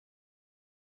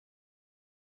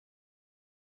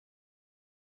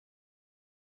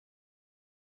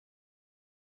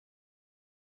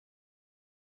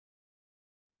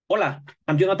Hola,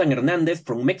 I'm Jonathan Hernández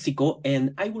from Mexico,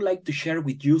 and I would like to share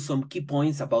with you some key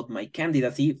points about my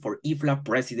candidacy for IFLA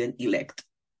President-elect.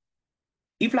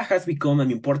 IFLA has become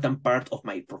an important part of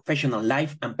my professional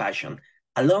life and passion,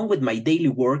 along with my daily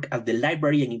work at the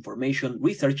Library and Information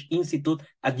Research Institute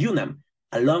at UNAM,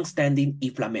 a long-standing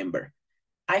IFLA member.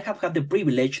 I have had the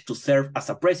privilege to serve as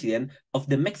a president of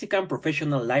the Mexican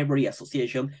Professional Library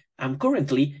Association, and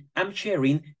currently I'm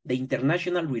chairing the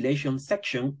International Relations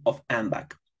section of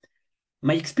ANBAC.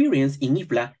 My experience in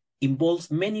IFLA involves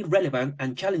many relevant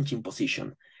and challenging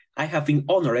positions. I have been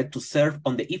honored to serve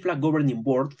on the IFLA governing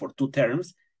board for 2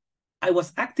 terms. I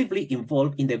was actively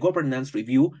involved in the governance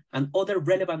review and other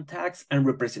relevant tasks and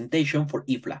representation for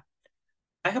IFLA.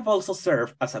 I have also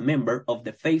served as a member of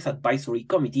the FACE Advisory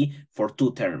Committee for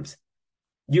 2 terms.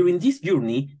 During this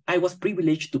journey, I was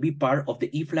privileged to be part of the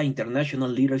IFLA International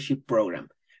Leadership Program,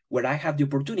 where I had the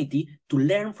opportunity to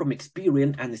learn from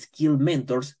experienced and skilled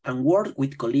mentors and work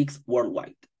with colleagues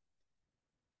worldwide.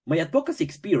 My advocacy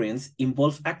experience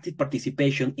involves active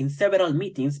participation in several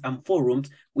meetings and forums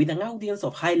with an audience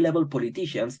of high-level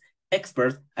politicians,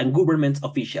 experts, and government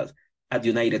officials at the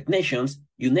United Nations,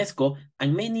 UNESCO,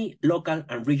 and many local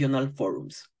and regional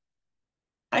forums.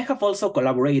 I have also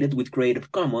collaborated with Creative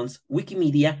Commons,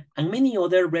 Wikimedia, and many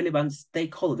other relevant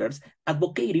stakeholders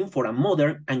advocating for a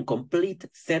modern and complete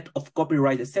set of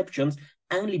copyright exceptions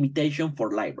and limitations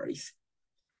for libraries.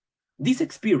 These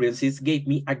experiences gave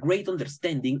me a great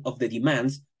understanding of the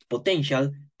demands,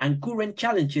 potential, and current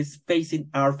challenges facing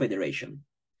our federation.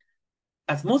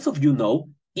 As most of you know,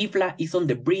 IFLA is on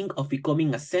the brink of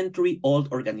becoming a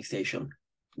century-old organization.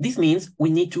 This means we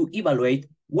need to evaluate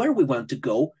where we want to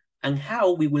go and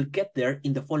how we will get there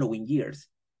in the following years.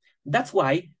 That's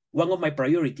why one of my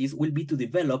priorities will be to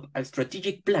develop a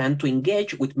strategic plan to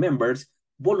engage with members,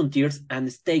 volunteers, and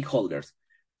stakeholders,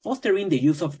 fostering the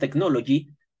use of technology,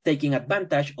 taking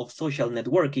advantage of social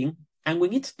networking, and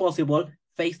when it's possible,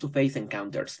 face-to-face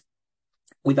encounters,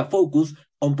 with a focus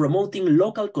on promoting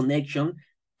local connection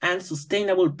and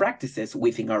sustainable practices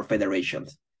within our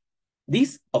federations.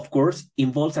 This, of course,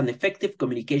 involves an effective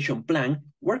communication plan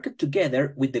worked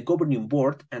together with the governing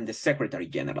board and the Secretary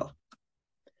General.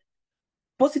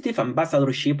 Positive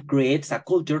ambassadorship creates a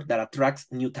culture that attracts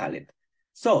new talent.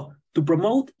 So, to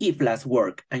promote IFLA's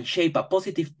work and shape a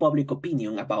positive public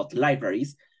opinion about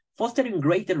libraries, fostering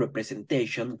greater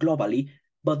representation globally,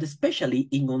 but especially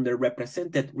in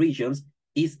underrepresented regions,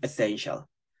 is essential.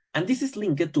 And this is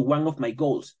linked to one of my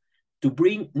goals, to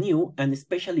bring new and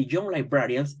especially young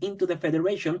librarians into the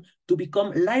Federation to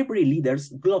become library leaders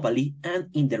globally and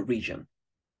in the region.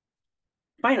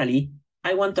 Finally,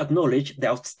 I want to acknowledge the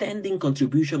outstanding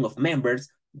contribution of members,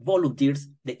 volunteers,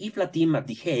 the IFLA team at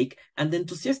The Hague, and the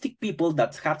enthusiastic people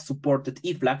that have supported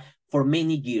IFLA for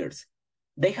many years.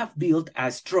 They have built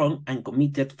a strong and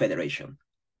committed federation.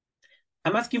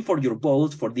 I'm asking for your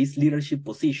votes for this leadership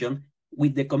position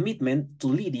with the commitment to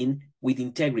leading with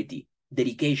integrity,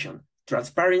 dedication,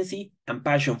 transparency, and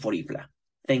passion for IFLA.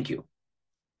 Thank you.